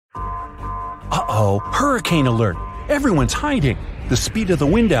Uh-oh, hurricane alert! Everyone's hiding! The speed of the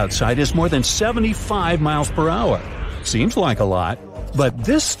wind outside is more than 75 miles per hour. Seems like a lot, but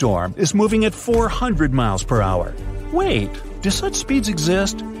this storm is moving at 400 miles per hour. Wait, do such speeds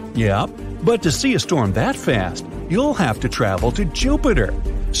exist? Yep, but to see a storm that fast, you'll have to travel to Jupiter.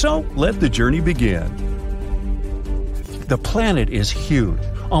 So let the journey begin. The planet is huge.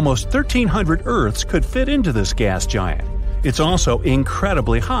 Almost 1,300 Earths could fit into this gas giant. It's also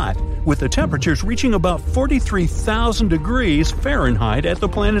incredibly hot, with the temperatures reaching about 43,000 degrees Fahrenheit at the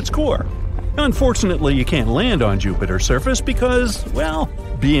planet's core. Unfortunately, you can't land on Jupiter's surface because, well,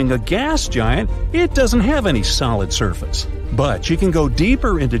 being a gas giant, it doesn't have any solid surface. But you can go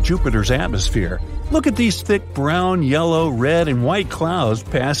deeper into Jupiter's atmosphere. Look at these thick brown, yellow, red, and white clouds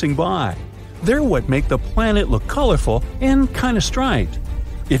passing by. They're what make the planet look colorful and kind of striped.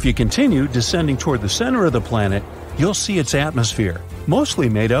 If you continue descending toward the center of the planet, you'll see its atmosphere, mostly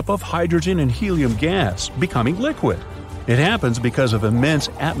made up of hydrogen and helium gas, becoming liquid. It happens because of immense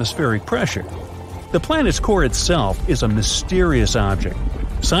atmospheric pressure. The planet's core itself is a mysterious object.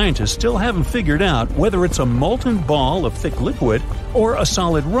 Scientists still haven't figured out whether it's a molten ball of thick liquid or a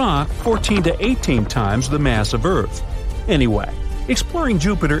solid rock 14 to 18 times the mass of Earth. Anyway, exploring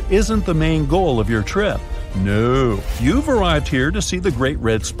Jupiter isn't the main goal of your trip. No, you've arrived here to see the Great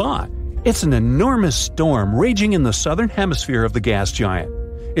Red Spot. It's an enormous storm raging in the southern hemisphere of the gas giant.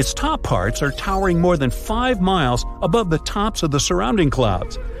 Its top parts are towering more than 5 miles above the tops of the surrounding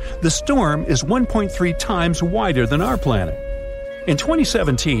clouds. The storm is 1.3 times wider than our planet. In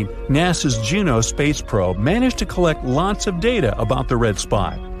 2017, NASA's Juno space probe managed to collect lots of data about the red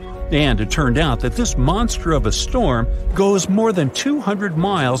spot. And it turned out that this monster of a storm goes more than 200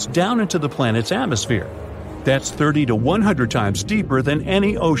 miles down into the planet's atmosphere. That's 30 to 100 times deeper than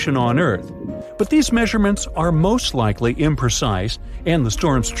any ocean on Earth. But these measurements are most likely imprecise, and the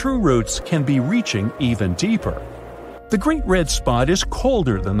storm's true roots can be reaching even deeper. The Great Red Spot is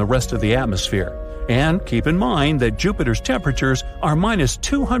colder than the rest of the atmosphere. And keep in mind that Jupiter's temperatures are minus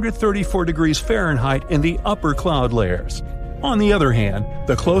 234 degrees Fahrenheit in the upper cloud layers. On the other hand,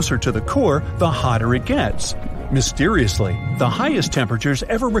 the closer to the core, the hotter it gets. Mysteriously, the highest temperatures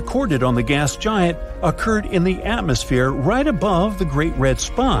ever recorded on the gas giant occurred in the atmosphere right above the Great Red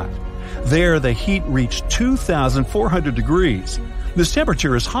Spot. There, the heat reached 2,400 degrees. This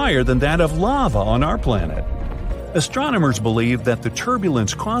temperature is higher than that of lava on our planet. Astronomers believe that the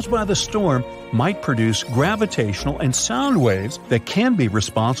turbulence caused by the storm might produce gravitational and sound waves that can be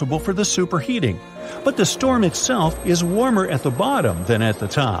responsible for the superheating. But the storm itself is warmer at the bottom than at the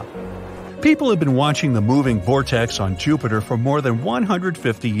top. People have been watching the moving vortex on Jupiter for more than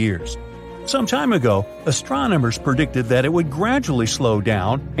 150 years. Some time ago, astronomers predicted that it would gradually slow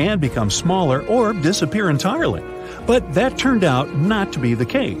down and become smaller or disappear entirely. But that turned out not to be the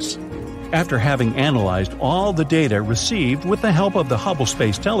case. After having analyzed all the data received with the help of the Hubble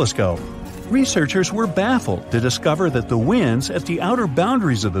Space Telescope, researchers were baffled to discover that the winds at the outer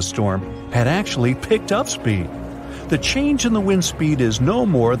boundaries of the storm had actually picked up speed. The change in the wind speed is no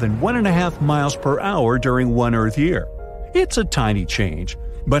more than 1.5 miles per hour during one Earth year. It's a tiny change,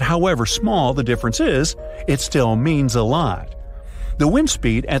 but however small the difference is, it still means a lot. The wind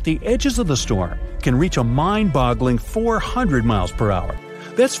speed at the edges of the storm can reach a mind-boggling 400 miles per hour.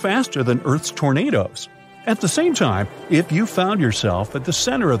 That's faster than Earth's tornadoes. At the same time, if you found yourself at the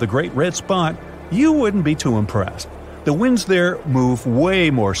center of the Great Red Spot, you wouldn't be too impressed. The winds there move way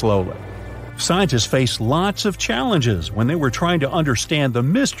more slowly. Scientists faced lots of challenges when they were trying to understand the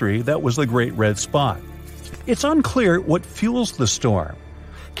mystery that was the Great Red Spot. It's unclear what fuels the storm.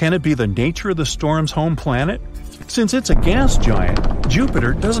 Can it be the nature of the storm's home planet? Since it's a gas giant,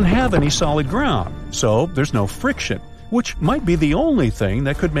 Jupiter doesn't have any solid ground, so there's no friction, which might be the only thing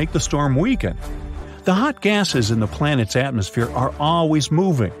that could make the storm weaken. The hot gases in the planet's atmosphere are always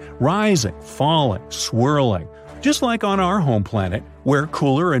moving, rising, falling, swirling, just like on our home planet, where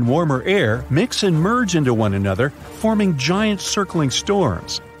cooler and warmer air mix and merge into one another, forming giant circling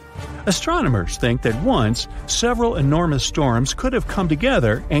storms. Astronomers think that once, several enormous storms could have come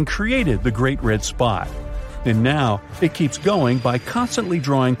together and created the Great Red Spot. And now, it keeps going by constantly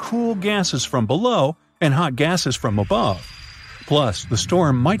drawing cool gases from below and hot gases from above. Plus, the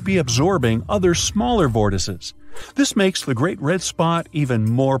storm might be absorbing other smaller vortices. This makes the Great Red Spot even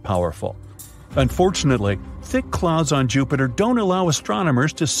more powerful. Unfortunately, thick clouds on Jupiter don't allow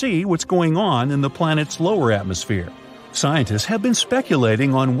astronomers to see what's going on in the planet's lower atmosphere. Scientists have been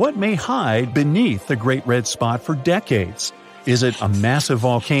speculating on what may hide beneath the Great Red Spot for decades. Is it a massive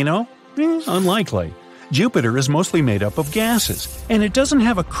volcano? Unlikely. Jupiter is mostly made up of gases, and it doesn't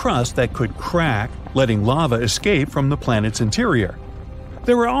have a crust that could crack, letting lava escape from the planet's interior.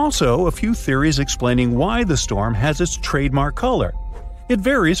 There are also a few theories explaining why the storm has its trademark color. It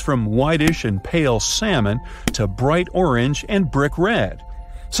varies from whitish and pale salmon to bright orange and brick red.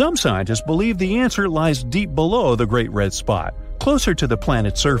 Some scientists believe the answer lies deep below the Great Red Spot, closer to the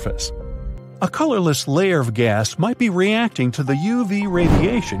planet's surface. A colorless layer of gas might be reacting to the UV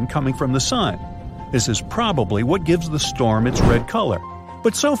radiation coming from the sun. This is probably what gives the storm its red color.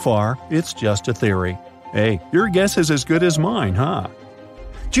 But so far, it's just a theory. Hey, your guess is as good as mine, huh?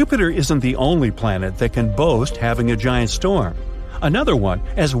 Jupiter isn't the only planet that can boast having a giant storm. Another one,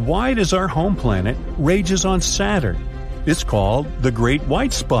 as wide as our home planet, rages on Saturn. It's called the Great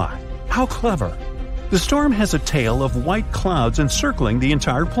White Spot. How clever! The storm has a tail of white clouds encircling the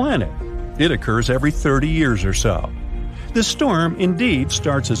entire planet. It occurs every 30 years or so. The storm indeed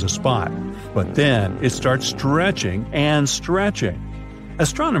starts as a spot, but then it starts stretching and stretching.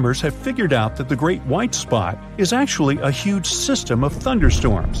 Astronomers have figured out that the Great White Spot is actually a huge system of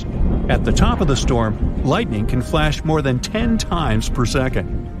thunderstorms. At the top of the storm, lightning can flash more than 10 times per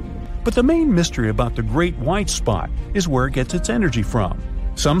second. But the main mystery about the Great White Spot is where it gets its energy from.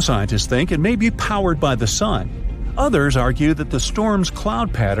 Some scientists think it may be powered by the sun. Others argue that the storm's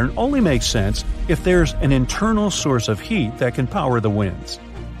cloud pattern only makes sense if there's an internal source of heat that can power the winds.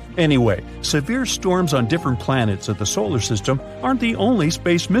 Anyway, severe storms on different planets of the solar system aren't the only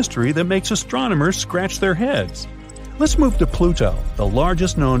space mystery that makes astronomers scratch their heads. Let's move to Pluto, the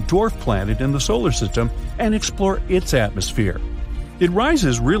largest known dwarf planet in the solar system, and explore its atmosphere. It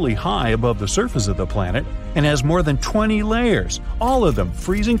rises really high above the surface of the planet and has more than 20 layers, all of them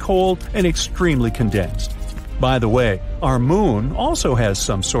freezing cold and extremely condensed. By the way, our moon also has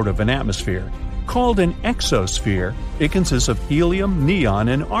some sort of an atmosphere. Called an exosphere, it consists of helium, neon,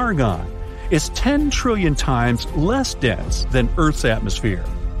 and argon. It's 10 trillion times less dense than Earth's atmosphere.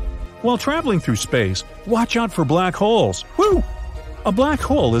 While traveling through space, watch out for black holes. Woo! A black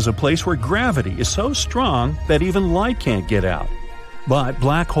hole is a place where gravity is so strong that even light can't get out. But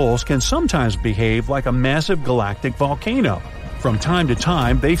black holes can sometimes behave like a massive galactic volcano. From time to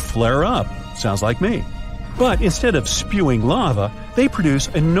time, they flare up. Sounds like me. But instead of spewing lava, they produce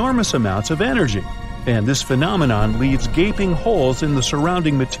enormous amounts of energy. And this phenomenon leaves gaping holes in the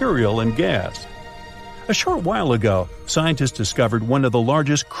surrounding material and gas. A short while ago, scientists discovered one of the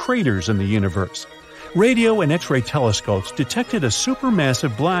largest craters in the universe. Radio and X-ray telescopes detected a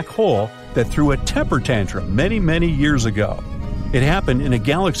supermassive black hole that threw a temper tantrum many years ago. It happened in a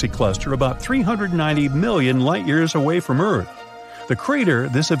galaxy cluster about 390 million light-years away from Earth. The crater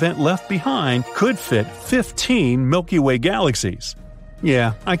this event left behind could fit 15 Milky Way galaxies.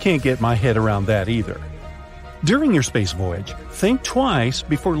 Yeah, I can't get my head around that either. During your space voyage, think twice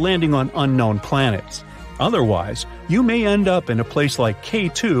before landing on unknown planets. Otherwise, you may end up in a place like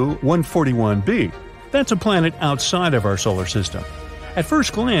K2 141b. That's a planet outside of our solar system. At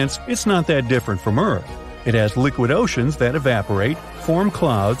first glance, it's not that different from Earth. It has liquid oceans that evaporate, form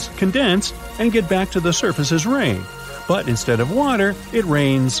clouds, condense, and get back to the surface as rain. But instead of water, it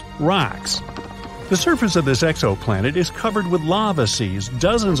rains rocks. The surface of this exoplanet is covered with lava seas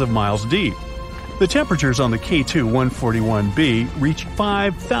dozens of miles deep. The temperatures on the K2 141b reach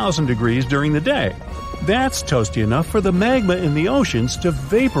 5,000 degrees during the day. That's toasty enough for the magma in the oceans to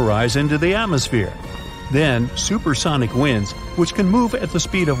vaporize into the atmosphere. Then, supersonic winds, which can move at the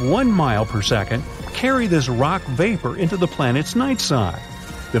speed of 1 mile per second, carry this rock vapor into the planet's night side.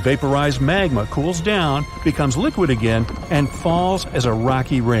 The vaporized magma cools down, becomes liquid again, and falls as a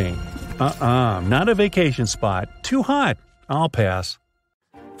rocky rain. Not a vacation spot. Too hot. I'll pass.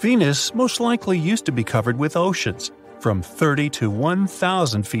 Venus most likely used to be covered with oceans, from 30 to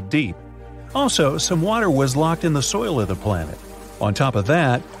 1,000 feet deep. Also, some water was locked in the soil of the planet. On top of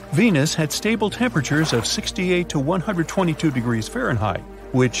that, Venus had stable temperatures of 68 to 122 degrees Fahrenheit,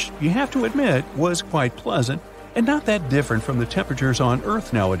 which, you have to admit, was quite pleasant and not that different from the temperatures on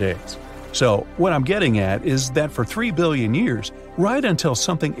Earth nowadays. So, what I'm getting at is that for 3 billion years, right until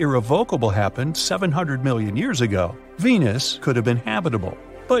something irrevocable happened 700 million years ago, Venus could have been habitable.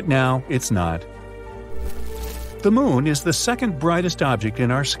 But now it's not. The Moon is the second brightest object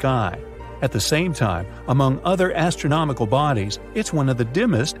in our sky. At the same time, among other astronomical bodies, it's one of the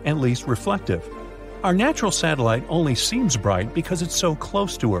dimmest and least reflective. Our natural satellite only seems bright because it's so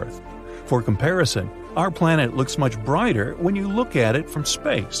close to Earth. For comparison, our planet looks much brighter when you look at it from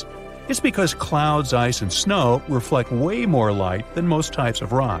space. It's because clouds, ice, and snow reflect way more light than most types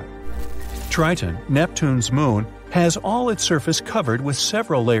of rock. Triton, Neptune's moon, has all its surface covered with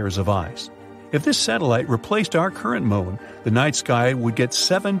several layers of ice. If this satellite replaced our current moon, the night sky would get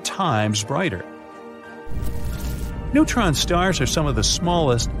 7 times brighter. Neutron stars are some of the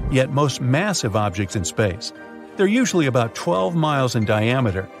smallest yet most massive objects in space. They're usually about 12 miles in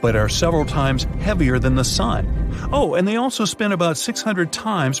diameter, but are several times heavier than the Sun. Oh, and they also spin about 600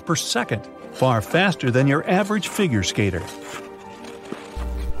 times per second, far faster than your average figure skater.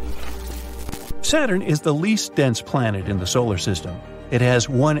 Saturn is the least dense planet in the solar system. It has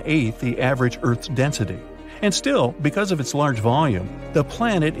 1/8 the average Earth's density. And still, because of its large volume, the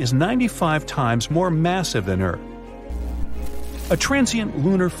planet is 95 times more massive than Earth. A transient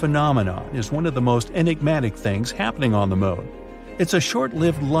lunar phenomenon is one of the most enigmatic things happening on the Moon. It's a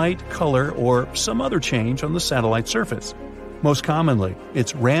short-lived light, color, or some other change on the satellite surface. Most commonly,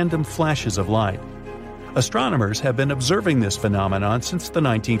 it's random flashes of light. Astronomers have been observing this phenomenon since the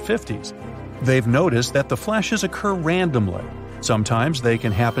 1950s. They've noticed that the flashes occur randomly. Sometimes they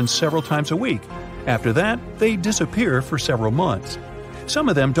can happen several times a week. After that, they disappear for several months. Some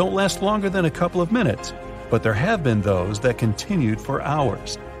of them don't last longer than a couple of minutes, but there have been those that continued for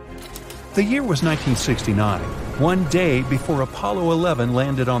hours. The year was 1969, one day before Apollo 11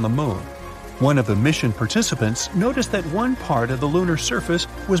 landed on the Moon. One of the mission participants noticed that one part of the lunar surface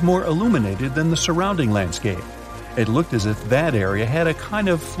was more illuminated than the surrounding landscape. It looked as if that area had a kind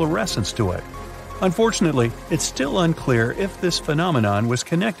of fluorescence to it. Unfortunately, it's still unclear if this phenomenon was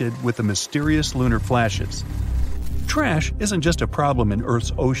connected with the mysterious lunar flashes. Trash isn't just a problem in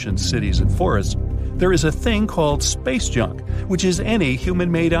Earth's oceans, cities, and forests. There is a thing called space junk, which is any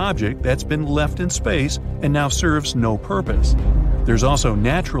human-made object that's been left in space and now serves no purpose. There's also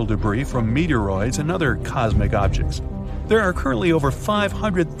natural debris from meteoroids and other cosmic objects. There are currently over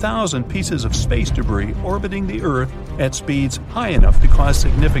 500,000 pieces of space debris orbiting the Earth at speeds high enough to cause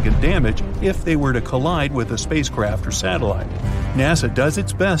significant damage if they were to collide with a spacecraft or satellite. NASA does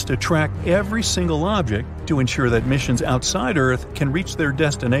its best to track every single object to ensure that missions outside Earth can reach their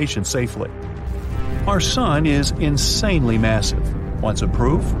destination safely. Our Sun is insanely massive. Want some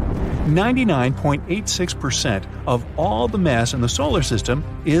proof? 99.86% of all the mass in the solar system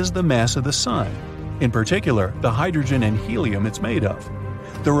is the mass of the Sun. In particular, the hydrogen and helium it's made of.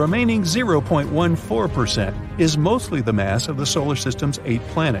 The remaining 0.14% is mostly the mass of the solar system's 8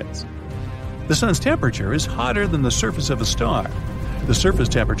 planets. The Sun's temperature is hotter than the surface of a star. The surface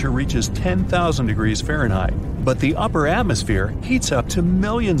temperature reaches 10,000 degrees Fahrenheit, but the upper atmosphere heats up to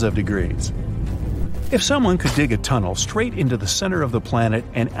millions of degrees. If someone could dig a tunnel straight into the center of the planet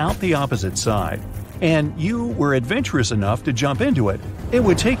and out the opposite side, and you were adventurous enough to jump into it, it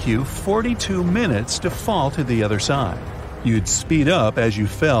would take you 42 minutes to fall to the other side. You'd speed up as you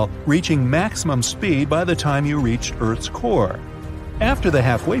fell, reaching maximum speed by the time you reached Earth's core. After the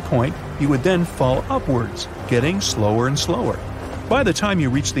halfway point, you would then fall upwards, getting slower and slower. By the time you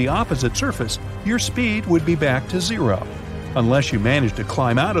reached the opposite surface, your speed would be back to zero. Unless you managed to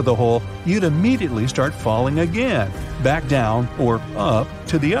climb out of the hole, you'd immediately start falling again, back down or up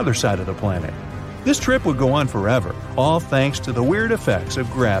to the other side of the planet. This trip would go on forever, all thanks to the weird effects of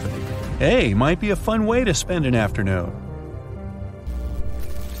gravity. Hey, might be a fun way to spend an afternoon.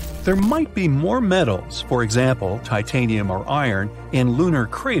 There might be more metals, for example, titanium or iron, in lunar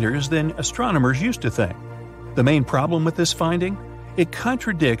craters than astronomers used to think. The main problem with this finding? It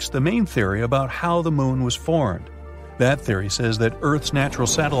contradicts the main theory about how the Moon was formed. That theory says that Earth's natural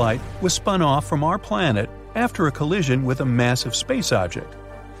satellite was spun off from our planet after a collision with a massive space object.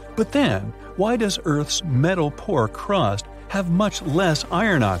 But then, why does Earth's metal-poor crust have much less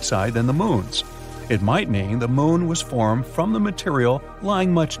iron oxide than the Moon's? It might mean the Moon was formed from the material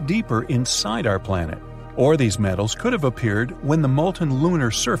lying much deeper inside our planet. Or these metals could have appeared when the molten lunar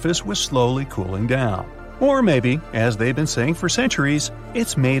surface was slowly cooling down. Or maybe, as they've been saying for centuries,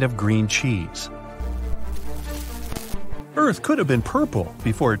 it's made of green cheese. Earth could have been purple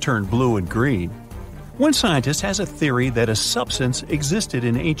before it turned blue and green. One scientist has a theory that a substance existed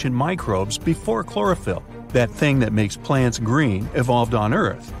in ancient microbes before chlorophyll. That thing that makes plants green evolved on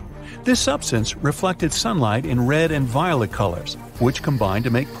Earth. This substance reflected sunlight in red and violet colors, which combined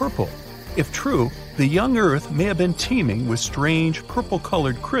to make purple. If true, the young Earth may have been teeming with strange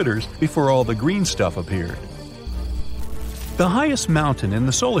purple-colored critters before all the green stuff appeared. The highest mountain in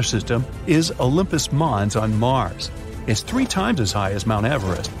the solar system is Olympus Mons on Mars. It's 3 times as high as Mount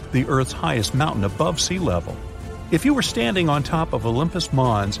Everest, the Earth's highest mountain above sea level. If you were standing on top of Olympus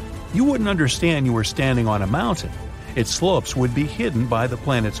Mons, you wouldn't understand you were standing on a mountain. Its slopes would be hidden by the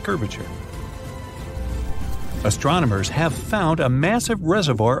planet's curvature. Astronomers have found a massive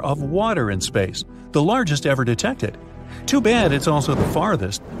reservoir of water in space, the largest ever detected. Too bad it's also the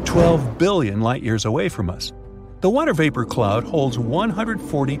farthest, 12 billion light-years away from us. The water vapor cloud holds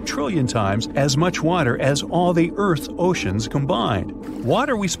 140 trillion times as much water as all the Earth's oceans combined. What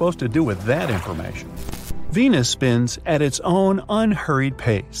are we supposed to do with that information? Venus spins at its own unhurried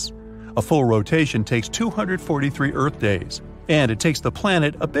pace. A full rotation takes 243 Earth days, and it takes the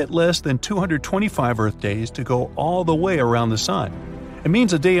planet a bit less than 225 Earth days to go all the way around the Sun. It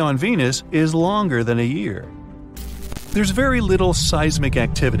means a day on Venus is longer than a year. There's very little seismic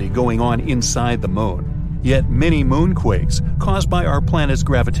activity going on inside the Moon, yet many moonquakes caused by our planet's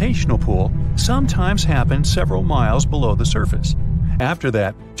gravitational pull sometimes happen several miles below the surface. After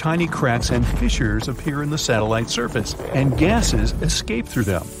that, tiny cracks and fissures appear in the satellite surface, and gases escape through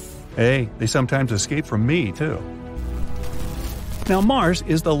them. Hey, they sometimes escape from me, too. Now, Mars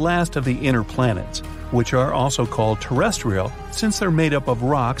is the last of the inner planets, which are also called terrestrial since they're made up of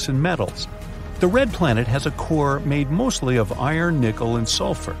rocks and metals. The red planet has a core made mostly of iron, nickel, and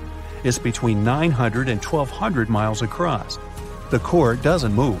sulfur. It's between 900 and 1,200 miles across. The core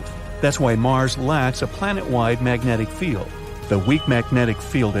doesn't move. That's why Mars lacks a planet-wide magnetic field. The weak magnetic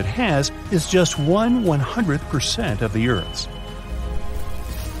field it has is just 1/100% of the Earth's.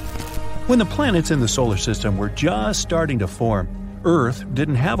 When the planets in the solar system were just starting to form, Earth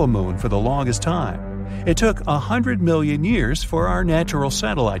didn't have a moon for the longest time. It took 100 million years for our natural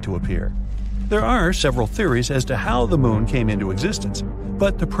satellite to appear. There are several theories as to how the moon came into existence,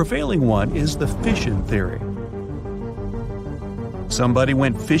 but the prevailing one is the fission theory. Somebody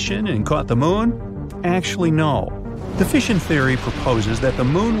went fishing and caught the moon? Actually, no. The fission theory proposes that the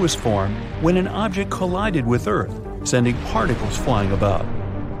moon was formed when an object collided with Earth, sending particles flying above.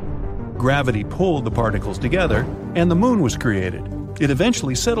 Gravity pulled the particles together, and the moon was created. It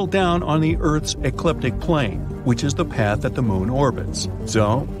eventually settled down on the Earth's ecliptic plane, which is the path that the moon orbits.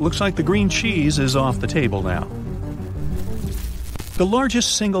 So, looks like the green cheese is off the table now. The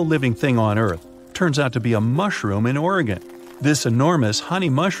largest single living thing on Earth turns out to be a mushroom in Oregon. This enormous honey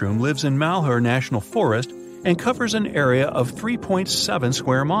mushroom lives in Malheur National Forest and covers an area of 3.7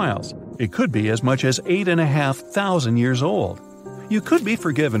 square miles. It could be as much as 8,500 years old. You could be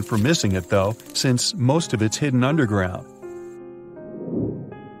forgiven for missing it, though, since most of it's hidden underground.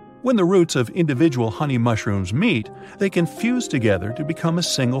 When the roots of individual honey mushrooms meet, they can fuse together to become a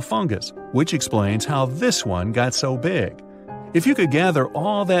single fungus, which explains how this one got so big. If you could gather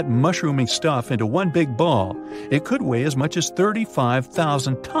all that mushrooming stuff into one big ball, it could weigh as much as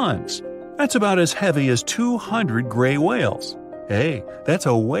 35,000 tons. That's about as heavy as 200 gray whales. Hey, that's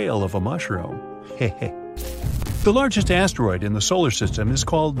a whale of a mushroom. Hehe. The largest asteroid in the solar system is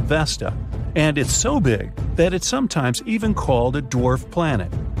called Vesta, and it's so big that it's sometimes even called a dwarf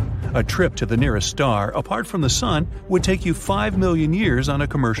planet. A trip to the nearest star, apart from the Sun, would take you 5 million years on a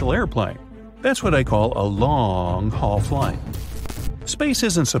commercial airplane. That's what I call a long-haul flight. Space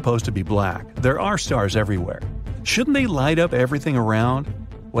isn't supposed to be black. There are stars everywhere. Shouldn't they light up everything around?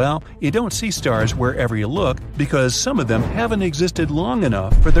 Well, you don't see stars wherever you look because some of them haven't existed long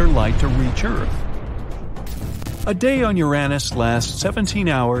enough for their light to reach Earth. A day on Uranus lasts 17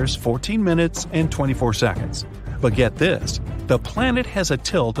 hours, 14 minutes, and 24 seconds. But get this, the planet has a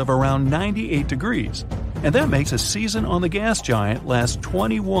tilt of around 98 degrees, and that makes a season on the gas giant last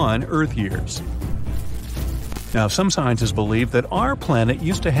 21 Earth years. Now, some scientists believe that our planet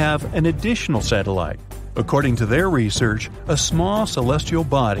used to have an additional satellite. According to their research, a small celestial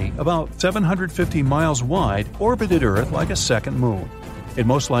body about 750 miles wide orbited Earth like a second moon. It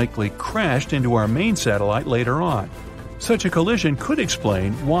most likely crashed into our main satellite later on. Such a collision could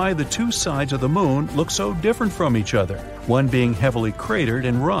explain why the two sides of the moon look so different from each other, one being heavily cratered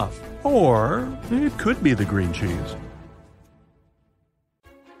and rough. Or it could be the green cheese.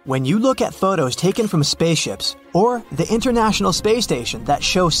 When you look at photos taken from spaceships or the International Space Station that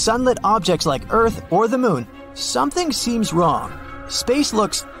show sunlit objects like Earth or the Moon, something seems wrong. Space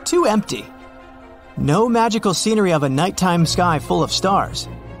looks too empty. No magical scenery of a nighttime sky full of stars.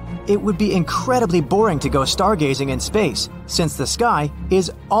 It would be incredibly boring to go stargazing in space, since the sky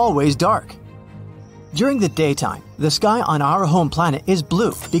is always dark. During the daytime, the sky on our home planet is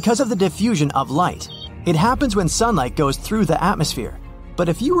blue because of the diffusion of light. It happens when sunlight goes through the atmosphere. But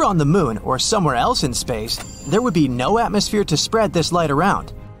if you were on the moon or somewhere else in space, there would be no atmosphere to spread this light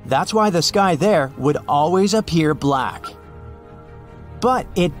around. That's why the sky there would always appear black. But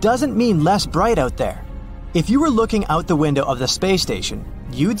it doesn't mean less bright out there. If you were looking out the window of the space station,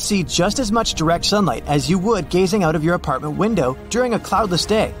 you'd see just as much direct sunlight as you would gazing out of your apartment window during a cloudless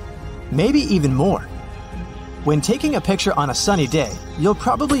day, maybe even more. When taking a picture on a sunny day, you'll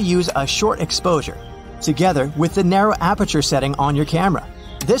probably use a short exposure, together with the narrow aperture setting on your camera.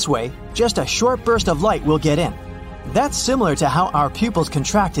 This way, just a short burst of light will get in. That's similar to how our pupils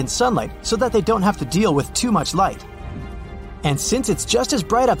contract in sunlight so that they don't have to deal with too much light. And since it's just as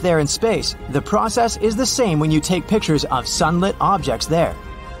bright up there in space, the process is the same when you take pictures of sunlit objects there.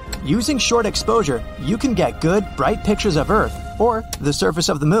 Using short exposure, you can get good, bright pictures of Earth or the surface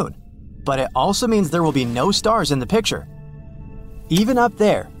of the Moon. but it also means there will be no stars in the picture. Even up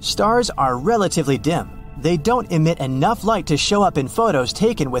there, stars are relatively dim. They don't emit enough light to show up in photos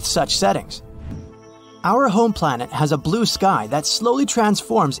taken with such settings. Our home planet has a blue sky that slowly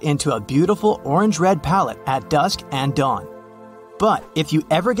transforms into a beautiful orange-red palette at dusk and dawn. But if you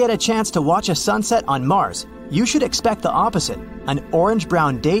ever get a chance to watch a sunset on Mars, you should expect the opposite, an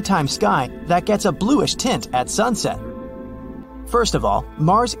orange-brown daytime sky that gets a bluish tint at sunset. First of all,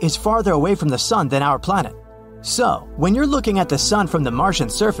 Mars is farther away from the Sun than our planet. So, when you're looking at the Sun from the Martian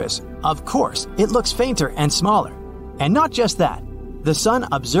surface, of course, it looks fainter and smaller. And not just that, the Sun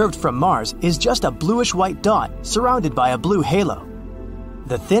observed from Mars is just a bluish-white dot surrounded by a blue halo.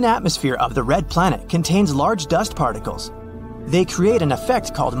 The thin atmosphere of the red planet contains large dust particles. They create an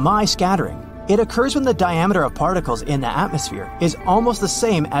effect called Mie scattering. It occurs when the diameter of particles in the atmosphere is almost the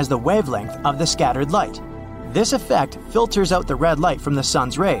same as the wavelength of the scattered light. This effect filters out the red light from the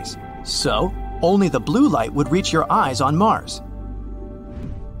Sun's rays, so only the blue light would reach your eyes on Mars.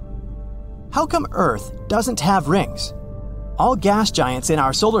 How come Earth doesn't have rings? All gas giants in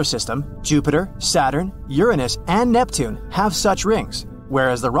our solar system, Jupiter, Saturn, Uranus, and Neptune, have such rings,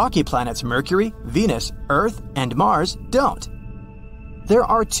 whereas the rocky planets Mercury, Venus, Earth, and Mars don't. There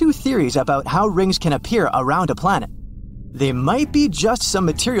are two theories about how rings can appear around a planet. They might be just some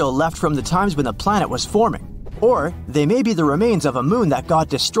material left from the times when the planet was forming, or they may be the remains of a moon that got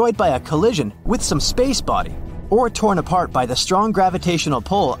destroyed by a collision with some space body, or torn apart by the strong gravitational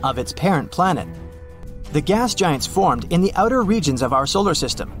pull of its parent planet. The gas giants formed in the outer regions of our solar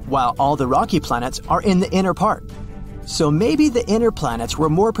system, while all the rocky planets are in the inner part. So maybe the inner planets were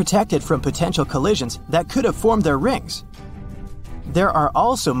more protected from potential collisions that could have formed their rings. There are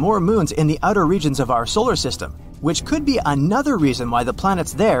also more moons in the outer regions of our solar system, which could be another reason why the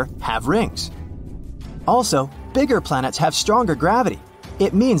planets there have rings. Also, bigger planets have stronger gravity.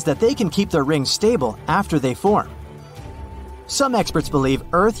 It means that they can keep their rings stable after they form. Some experts believe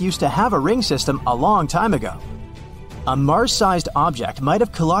Earth used to have a ring system a long time ago. A Mars-sized object might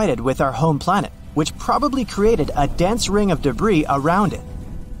have collided with our home planet, which probably created a dense ring of debris around it.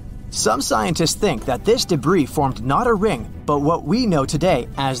 Some scientists think that this debris formed not a ring, but what we know today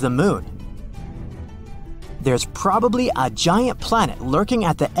as the Moon. There's probably a giant planet lurking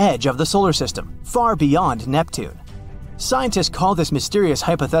at the edge of the solar system, far beyond Neptune. Scientists call this mysterious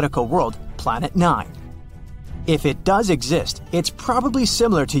hypothetical world Planet 9. If it does exist, it's probably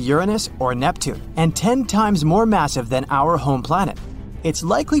similar to Uranus or Neptune and 10 times more massive than our home planet. It's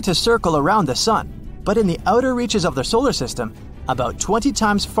likely to circle around the Sun, but in the outer reaches of the solar system, about 20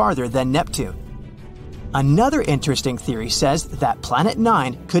 times farther than Neptune. Another interesting theory says that Planet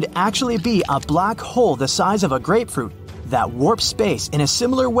 9 could actually be a black hole the size of a grapefruit that warps space in a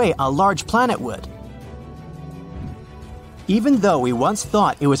similar way a large planet would. Even though we once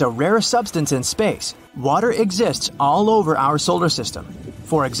thought it was a rare substance in space, water exists all over our solar system.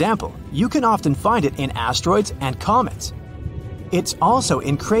 For example, you can often find it in asteroids and comets. It's also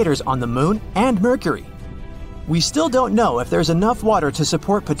in craters on the Moon and Mercury. We still don't know if there's enough water to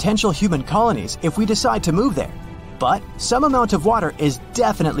support potential human colonies if we decide to move there, but some amount of water is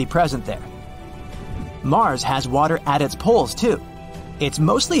definitely present there. Mars has water at its poles too. It's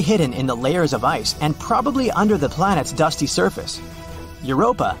mostly hidden in the layers of ice and probably under the planet's dusty surface.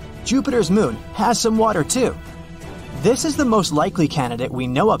 Europa, Jupiter's moon, has some water too. This is the most likely candidate we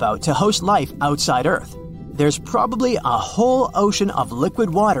know about to host life outside Earth. There's probably a whole ocean of liquid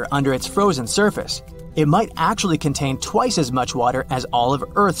water under its frozen surface. It might actually contain twice as much water as all of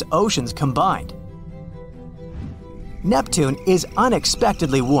Earth's oceans combined. Neptune is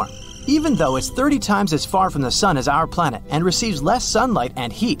unexpectedly warm, even though it's 30 times as far from the Sun as our planet and receives less sunlight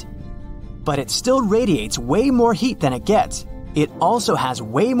and heat. But it still radiates way more heat than it gets. It also has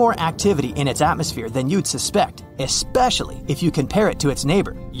way more activity in its atmosphere than you'd suspect, especially if you compare it to its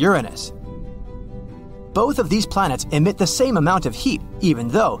neighbor, Uranus. Both of these planets emit the same amount of heat, even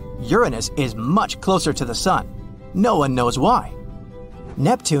though Uranus is much closer to the Sun. No one knows why.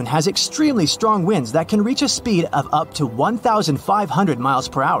 Neptune has extremely strong winds that can reach a speed of up to 1,500 miles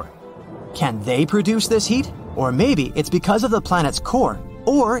per hour. Can they produce this heat? Or maybe it's because of the planet's core,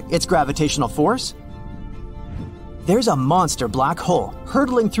 or its gravitational force? There's a monster black hole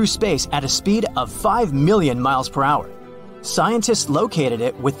hurtling through space at a speed of 5 million miles per hour. Scientists located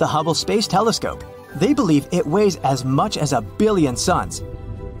it with the Hubble Space Telescope. They believe it weighs as much as 1 billion suns.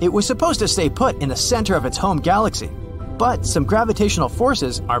 It was supposed to stay put in the center of its home galaxy, but some gravitational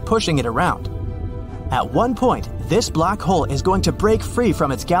forces are pushing it around. At one point, this black hole is going to break free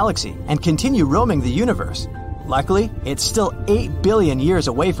from its galaxy and continue roaming the universe. Luckily, it's still 8 billion years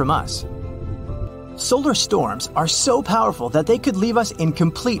away from us. Solar storms are so powerful that they could leave us in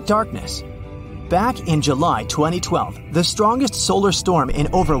complete darkness. Back in July 2012, the strongest solar storm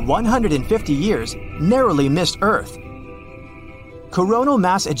in over 150 years narrowly missed Earth. Coronal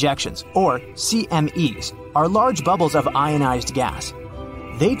mass ejections, or CMEs, are large bubbles of ionized gas.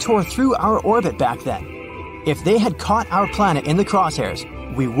 They tore through our orbit back then. If they had caught our planet in the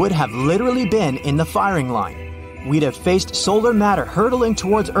crosshairs, we would have literally been in the firing line. We'd have faced solar matter hurtling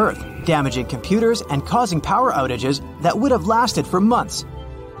towards Earth, damaging computers and causing power outages that would have lasted for months.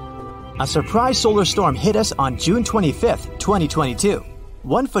 A surprise solar storm hit us on June 25, 2022.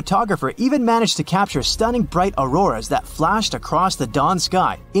 One photographer even managed to capture stunning bright auroras that flashed across the dawn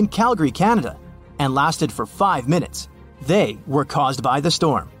sky in Calgary, Canada, and lasted for 5 minutes. They were caused by the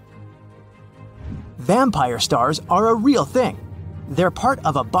storm. Vampire stars are a real thing. They're part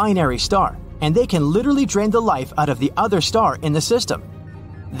of a binary star, and they can literally drain the life out of the other star in the system.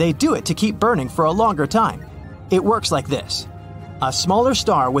 They do it to keep burning for a longer time. It works like this. A smaller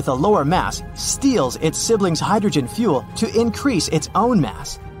star with a lower mass steals its sibling's hydrogen fuel to increase its own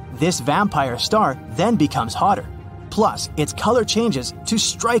mass. This vampire star then becomes hotter. Plus, its color changes to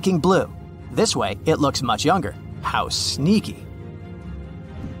striking blue. This way, it looks much younger. How sneaky.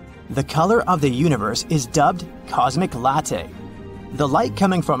 The color of the universe is dubbed cosmic latte. The light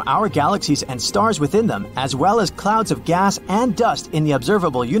coming from our galaxies and stars within them, as well as clouds of gas and dust in the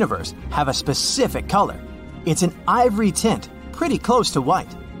observable universe, have a specific color. It's an ivory tint, pretty close to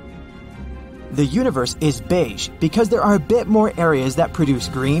white. The universe is beige because there are a bit more areas that produce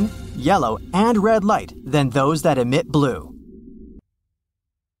green, yellow, and red light than those that emit blue.